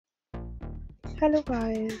Hello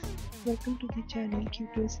guys, welcome to the channel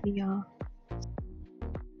cutosniya.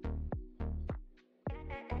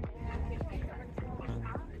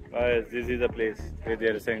 Guys, this is the place where they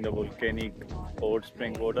are saying the volcanic hot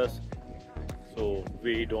spring waters. So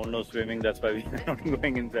we don't know swimming, that's why we are not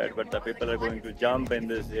going inside. But the people are going to jump in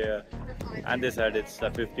this here, and they said it's a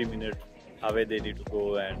 50-minute away they need to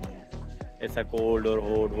go, and it's a cold or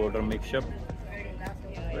hot water mixture.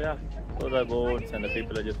 So yeah, those are boats, and the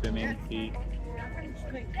people are just swimming. See,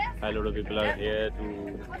 a lot of people are here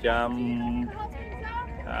to jump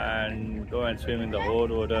and go and swim in the hot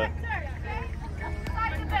water.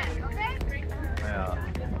 Yeah.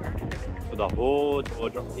 So the whole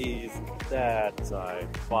water is that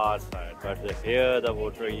side, far side, but here the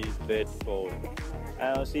water is bit cold.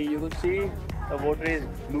 And see, you can see the water is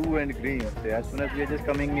blue and green. So as soon as we are just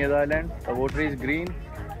coming near the island, the water is green,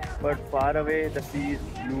 but far away the sea is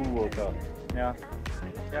blue water. Yeah,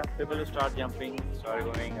 yeah. People will start jumping, start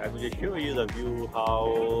going. I will just show you the view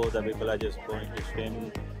how the people are just going to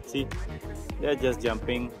swim. See, they are just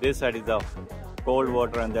jumping. This side is the cold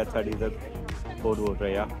water, and that side is the cold water.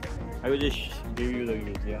 Yeah. I will just give you the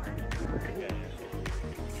views, yeah.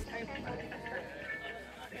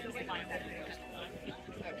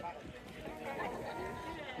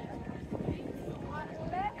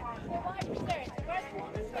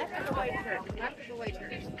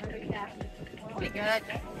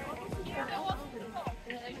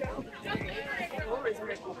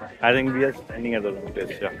 I think we are standing at the wrong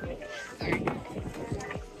place, yeah.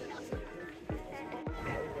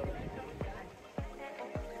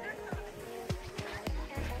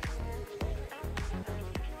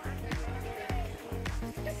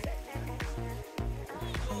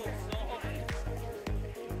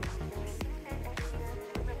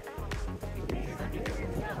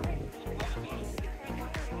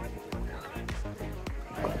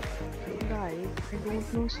 Guys, I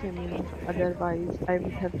don't know swimming, otherwise I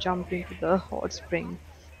would have jumped into the hot spring.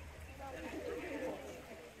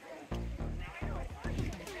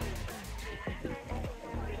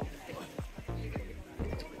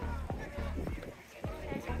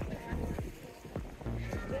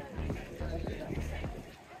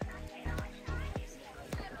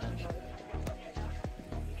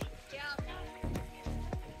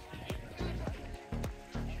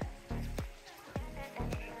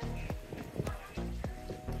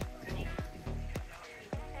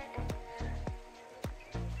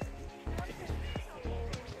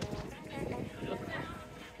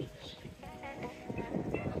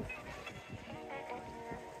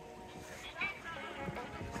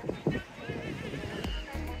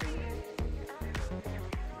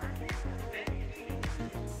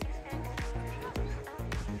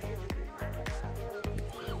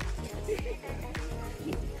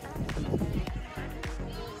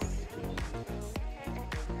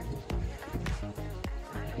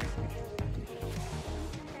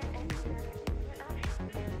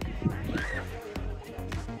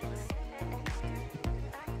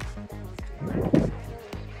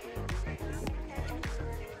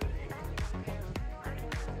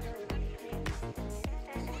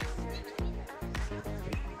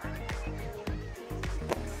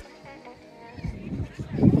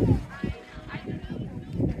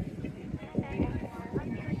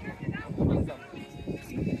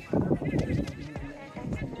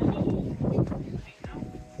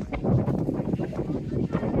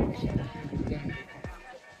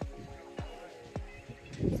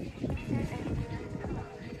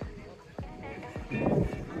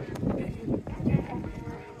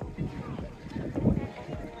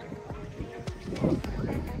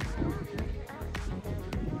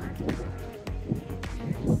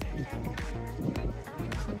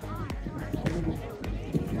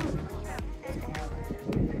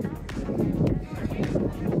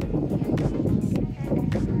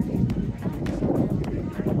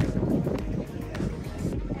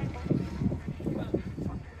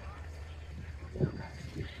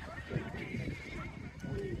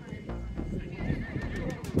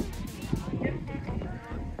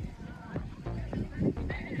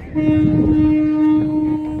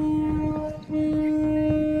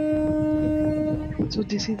 So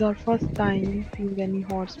this is our first time seeing any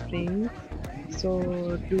hot springs.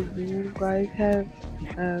 So do you guys have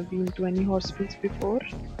been to any hot springs before?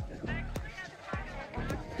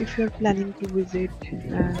 If you're planning to visit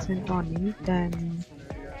Santorini, then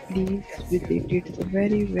please visit. It's a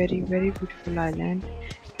very beautiful island,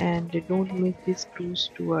 and don't miss this cruise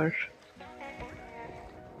tour.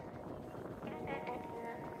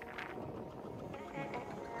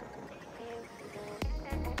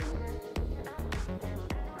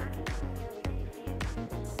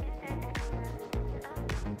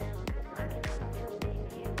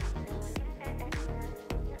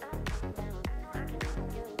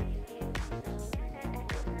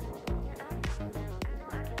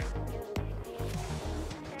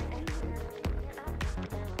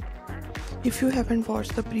 If you haven't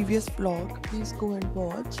watched the previous vlog, please go and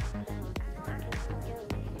watch.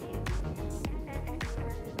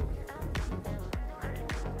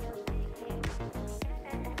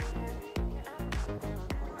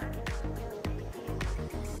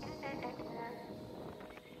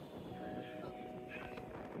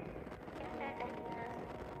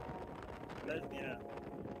 Sniya.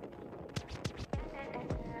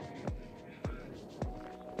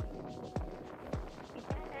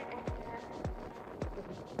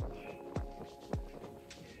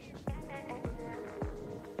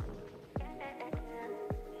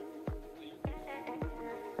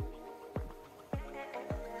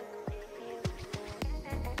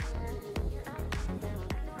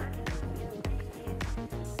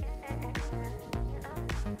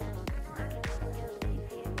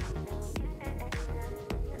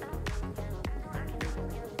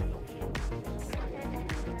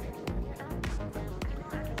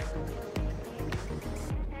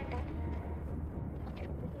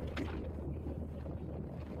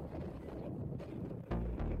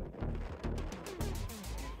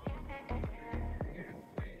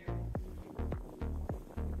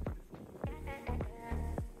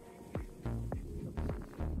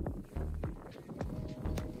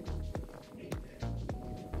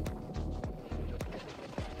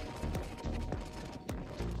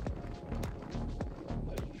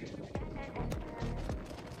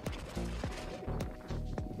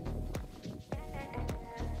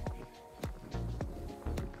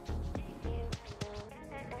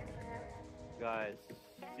 Guys,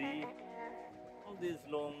 see all these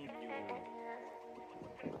long queue.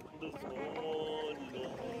 This whole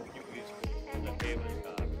long queue is for the cable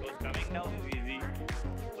car. Because coming down is easy,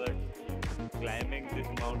 but climbing this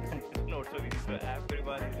mountain is not so easy. So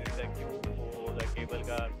everyone is in the queue for the cable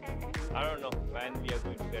car. I don't know when we are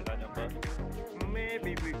going to get our number.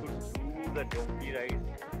 Maybe we could do the donkey ride.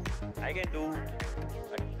 I can do,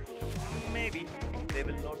 but maybe they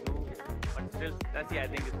will not do. But still, let's see. I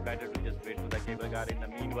think it's better to just wait for the cable car. In the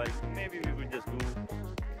meanwhile, maybe we could just do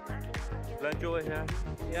lunch over here,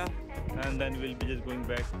 yeah, and then we'll be just going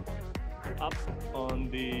back up on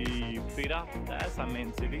the Fira. That's our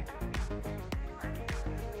main city.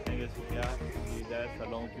 I guess, yeah, see, that's a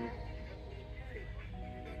long queue.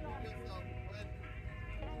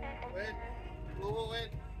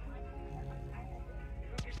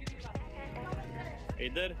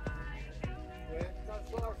 Either.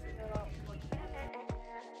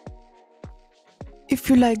 If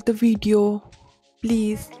you like the video,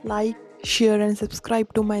 please like, share and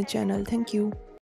subscribe to my channel. Thank you.